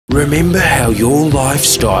Remember how your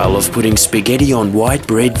lifestyle of putting spaghetti on white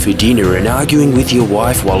bread for dinner and arguing with your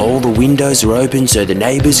wife while all the windows are open so the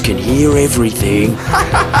neighbours can hear everything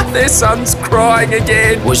Their son's crying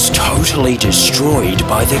again. was totally destroyed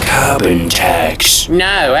by the carbon tax?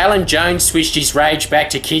 No, Alan Jones switched his rage back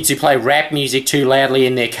to kids who play rap music too loudly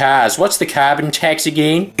in their cars. What's the carbon tax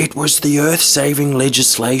again? It was the earth-saving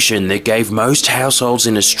legislation that gave most households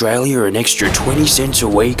in Australia an extra 20 cents a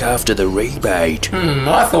week after the rebate.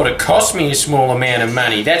 I thought it cost me a small amount of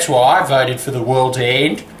money. That's why I voted for the world to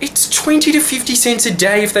end. It's 20 to 50 cents a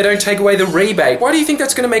day if they don't take away the rebate. Why do you think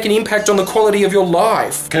that's going to make an impact on the quality of your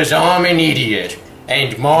life? Because I'm an idiot.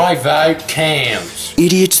 And my vote counts.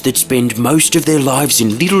 Idiots that spend most of their lives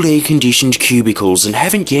in little air-conditioned cubicles and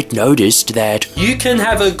haven't yet noticed that You can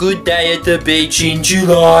have a good day at the beach in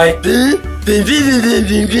July.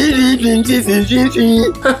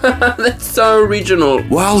 That's so original.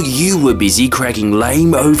 while you were busy cracking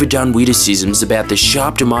lame, overdone witticisms about the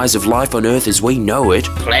sharp demise of life on Earth as we know it,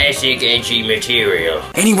 Classic edgy material.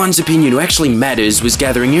 anyone's opinion who actually matters was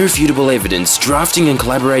gathering irrefutable evidence, drafting and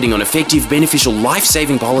collaborating on effective, beneficial,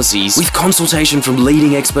 life-saving policies, with consultation from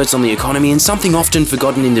leading experts on the economy and something often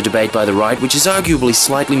forgotten in the debate by the right, which is arguably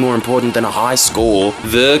slightly more important than a high score: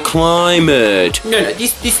 the climate. No,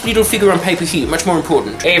 this little figure on paper here, much more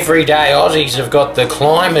important. Everyday Aussies have got the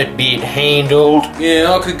climate bit handled.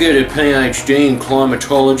 Yeah, I could get a PhD in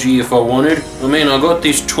climatology if I wanted. I mean, I got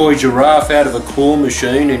this toy giraffe out of a claw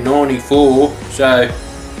machine in '94, so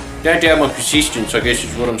don't doubt my persistence, I guess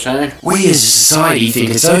is what I'm saying. We as a society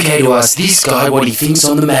think it's okay to ask this guy what he thinks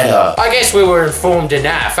on the matter. I guess we were informed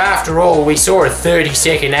enough. After all, we saw a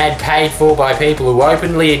 30-second ad paid for by people who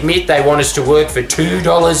openly admit they want us to work for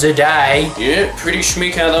 $2 a day. Yeah, pretty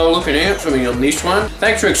schmick how they were looking out for me on this one.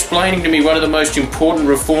 Thanks for explaining to me one of the most important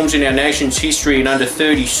reforms in our nation's history in under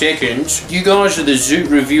 30 seconds. You guys are the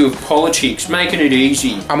Zoot review of politics, making it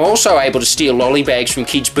easy. I'm also able to steal lolly bags from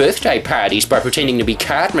kids' birthday parties by pretending to be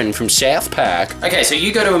Cartman from South Park. Okay, so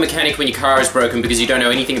you go to a mechanic when your car is broken because you don't know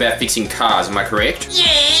anything about fixing cars, am I correct?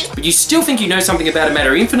 Yeah. But you still think you know something about a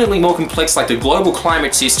matter infinitely more complex like the global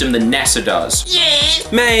climate system than NASA does.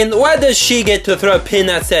 Yeah. Man, why does she get to throw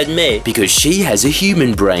peanuts at me? Because she has a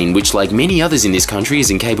human brain, which like many others in this country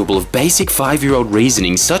is incapable of basic 5-year-old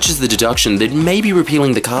reasoning, such as the deduction that maybe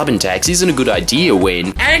repealing the carbon tax isn't a good idea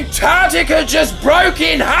when Antarctica just broke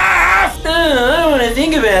in half! Oh, I don't want to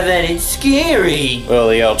think about that, it's scary. Well,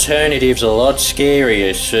 the alternative's a lot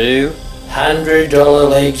scarier, Sue. $100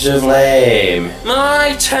 legs of lamb.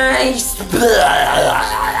 My taste.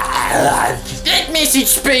 That message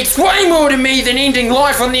speaks way more to me than ending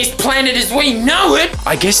life on this planet as we know it.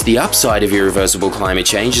 I guess the upside of irreversible climate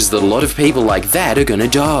change is that a lot of people like that are gonna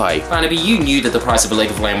die. Barnaby, you knew that the price of a leg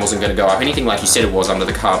of lamb wasn't going to go up anything like you said it was under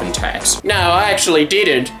the carbon tax. No, I actually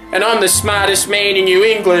didn't. And I'm the smartest man in New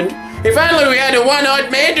England. If only we had a one-eyed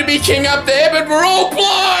man to be king up there, but we're all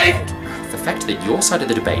blind! The fact that your side of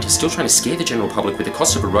the debate is still trying to scare the general public with the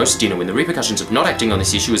cost of a roast dinner when the repercussions of not acting on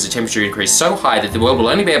this issue is a temperature increase so high that the world will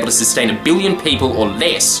only be able to sustain 1 billion people or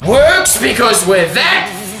less Works because we're that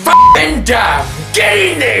f***ing dumb. Get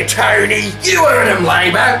in there, Tony. You heard him,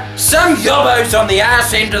 Labour. Some yobbos on the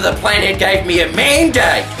arse end of the planet gave me a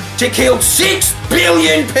mandate to kill 6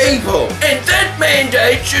 billion people, and that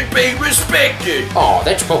mandate should be respected. Oh,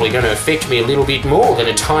 that's probably going to affect me a little bit more than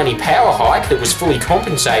a tiny power hike that was fully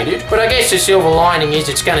compensated. But I guess the silver lining is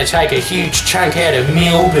it's going to take a huge chunk out of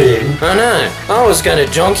Melbourne. I know. I was going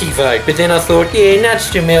to donkey vote, but then I thought, yeah,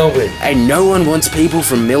 nuts to Melbourne. And no one wants people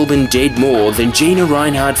from Melbourne dead more than Gina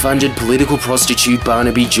Reinhardt-funded political prostitute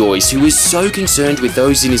Barnaby Joyce, who is so concerned with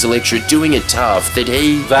those in his electorate doing it tough that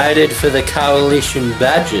he Voted for the coalition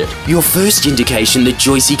budget. your first indication that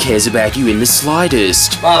Joycey cares about you in the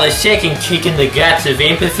slightest. While the second kick in the guts of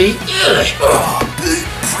empathy.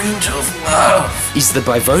 Blueprint of love is that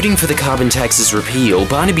by voting for the carbon tax's repeal,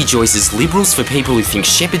 Barnaby Joyce's Liberals for People Who Think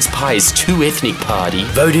Shepherd's Pie is Too Ethnic party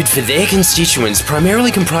voted for their constituents,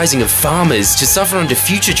 primarily comprising of farmers, to suffer under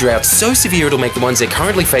future droughts so severe it'll make the ones they're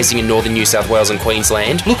currently facing in northern New South Wales and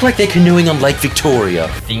Queensland look like they're canoeing on Lake Victoria.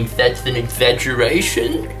 Think that's an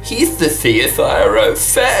exaggeration? Here's the CSIRO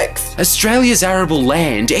facts. Australia's arable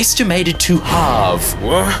land estimated to halve.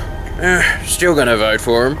 What? Still gonna vote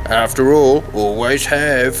for him. After all, always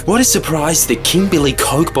have. What a surprise that King Billy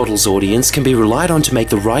Coke Bottles audience can be relied on to make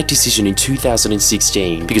the right decision in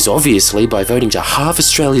 2016. Because obviously, by voting to halve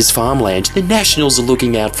Australia's farmland, the Nationals are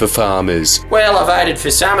looking out for farmers. Well, I voted for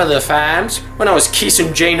some of the farms. When I was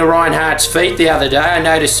kissing Gina Reinhardt's feet the other day, I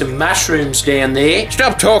noticed some mushrooms down there.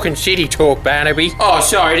 Stop talking city talk, Barnaby. Oh,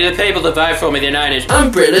 sorry, to the people that vote for me, they're known as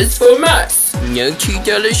umbrellas for mutts. No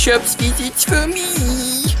 $2 shops visits for me.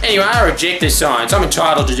 Anyway, I reject this science. I'm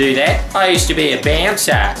entitled to do that. I used to be a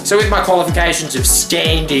bouncer. So with my qualifications of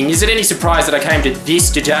standing, is it any surprise that I came to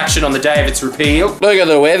this deduction on the day of its repeal? Look at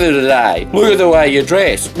the weather today. Look at the way you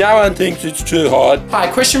dress. No one thinks it's too hot.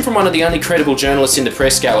 Hi, question from one of the only credible journalists in the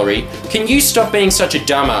press gallery. Can you stop being such a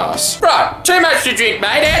dumbass? Right, too much to drink,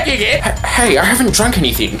 mate. How'd you get? Hey, I haven't drunk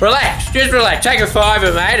anything. Relax, just relax. Take a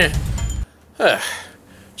fiver, mate. And,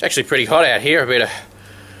 it's actually pretty hot out here. I better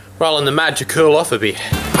roll in the mud to cool off a bit.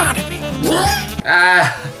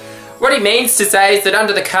 What he means to say is that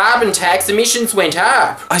under the carbon tax, emissions went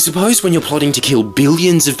up. I suppose when you're plotting to kill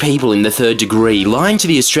billions of people in the third degree, lying to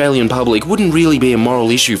the Australian public wouldn't really be a moral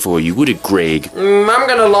issue for you, would it, Greg? I'm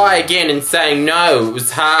gonna lie again and say no, it was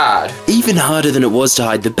hard. Even harder than it was to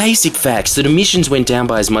hide the basic facts that emissions went down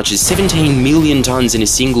by as much as 17 million tonnes in a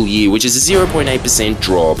single year, which is a 0.8%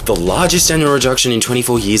 drop. The largest annual reduction in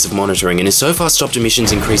 24 years of monitoring, and has so far stopped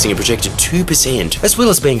emissions increasing a projected 2%, as well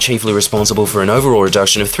as being chiefly responsible for an overall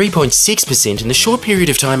reduction of 3.6% in the short period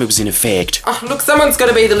of time it was in effect. Oh, look, someone's got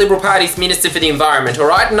to be the Liberal Party's Minister for the Environment,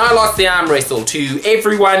 alright? And I lost the arm wrestle to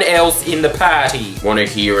everyone else in the party. Want to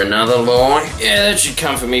hear another lie? Yeah, that should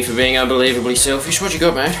come from me for being unbelievably selfish. What you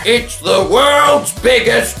got, mate? It's the world's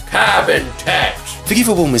biggest carbon tax.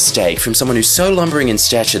 Forgivable mistake from someone who's so lumbering in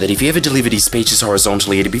stature that if he ever delivered his speeches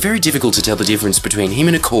horizontally, it'd be very difficult to tell the difference between him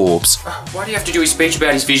and a corpse. Why do you have to do his speech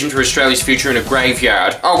about his vision for Australia's future in a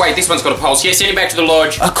graveyard? Oh wait, this one's got a pulse. Yeah, send him back to the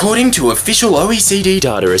lodge. According to official OECD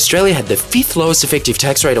data, Australia had the 5th lowest effective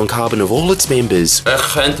tax rate on carbon of all its members. I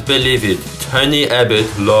can't believe it. Tony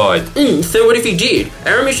Abbott lied. So what if he did?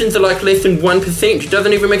 Our emissions are like less than 1%. It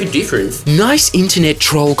doesn't even make a difference. Nice internet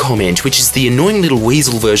troll comment, which is the annoying little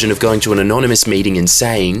weasel version of going to an anonymous meeting and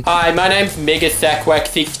saying, Hi, my name's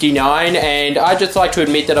Megathackwhack69, and I'd just like to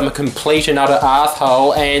admit that I'm a complete and utter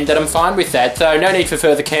asshole, and that I'm fine with that, so no need for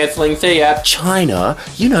further cancelling. See ya. China,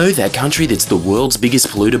 you know, that country that's the world's biggest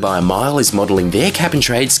polluter by a mile, is modelling their cap and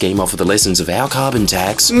trade scheme off of the lessons of our carbon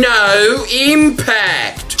tax. No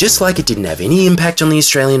impact! Just like it didn't have any impact on the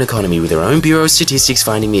Australian economy, with their own Bureau of Statistics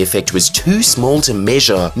finding the effect was too small to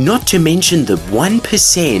measure, not to mention the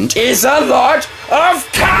 1% Is a lot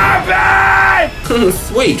of carbon!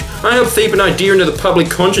 Sweet. I helped seep an idea into the public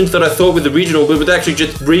conscience that I thought was original, but was actually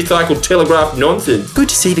just recycled telegraph nonsense. Good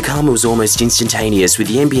to see the karma was almost instantaneous, with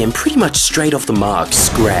the NBN pretty much straight off the mark,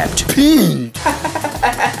 scrapped.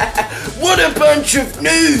 What a bunch of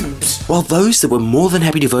noobs! While those that were more than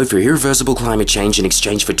happy to vote for irreversible climate change in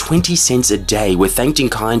exchange for 20 cents a day were thanked in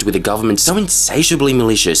kind with a government so insatiably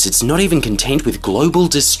malicious it's not even content with global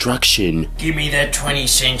destruction. Give me that 20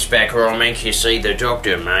 cents back or I'll make you see the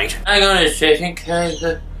doctor, mate. Hang on a second,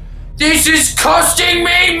 this is costing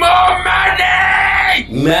me more money!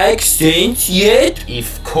 Makes sense yet?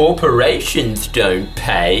 If corporations don't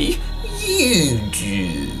pay, you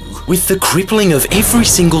do. With the crippling of every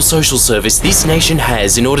single social service this nation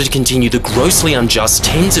has in order to continue the grossly unjust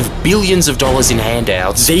tens of billions of dollars in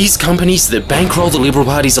handouts, these companies that bankroll the Liberal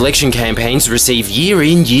Party's election campaigns receive year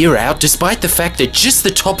in, year out, despite the fact that just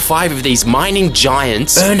the top 5 of these mining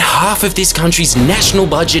giants earn half of this country's national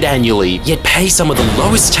budget annually, yet pay some of the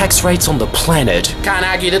lowest tax rates on the planet. Can't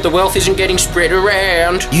argue that the wealth isn't getting spread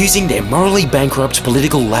around. Using their morally bankrupt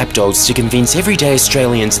political lapdogs to convince everyday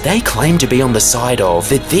Australians they claim to be on the side of,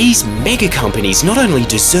 that these mega companies not only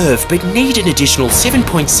deserve but need an additional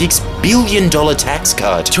 $7.6 billion tax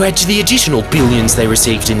cut to add to the additional billions they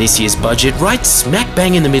received in this year's budget, right smack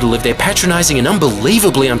bang in the middle of their patronising and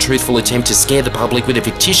unbelievably untruthful attempt to scare the public with a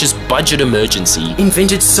fictitious budget emergency,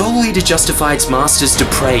 invented solely to justify its master's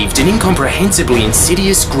depraved and incomprehensibly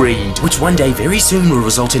insidious greed, which one day very soon will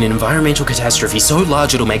result in an environmental catastrophe so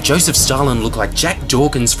large it'll make Joseph Stalin look like Jack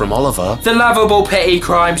Dawkins from Oliver. The lovable petty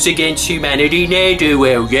crimes against humanity ne'er do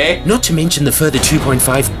well, yeah? Not to mention the further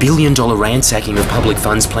 $2.5 billion ransacking of public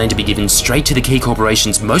funds planned to be given straight to the key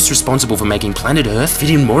corporations most responsible for making planet Earth fit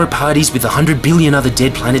in more at parties with the 100 billion other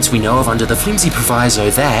dead planets we know of under the flimsy proviso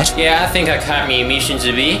that... Yeah, I think I cut me emissions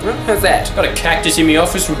a bit. How's that? Got a cactus in my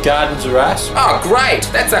office with gardens of us. Oh, great!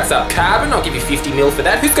 That sucks up carbon. I'll give you 50 mil for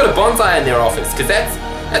that. Who's got a bonsai in their office? Because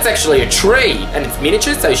that's actually a tree, and it's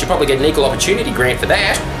miniature, so you should probably get an equal opportunity grant for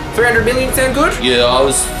that. 300 million sound good? Yeah, I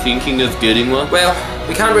was thinking of getting one. Well,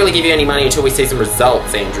 we can't really give you any money until we see some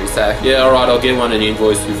results, Andrew, so... Yeah, alright, I'll get one and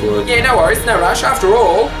invoice you for it. Yeah, no worries, no rush. After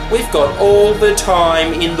all, we've got all the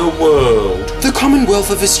time in the world. The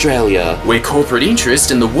Commonwealth of Australia, where corporate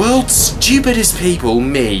interest and the world's stupidest people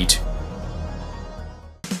meet.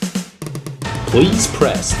 Please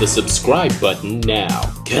press the subscribe button now.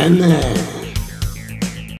 Come on.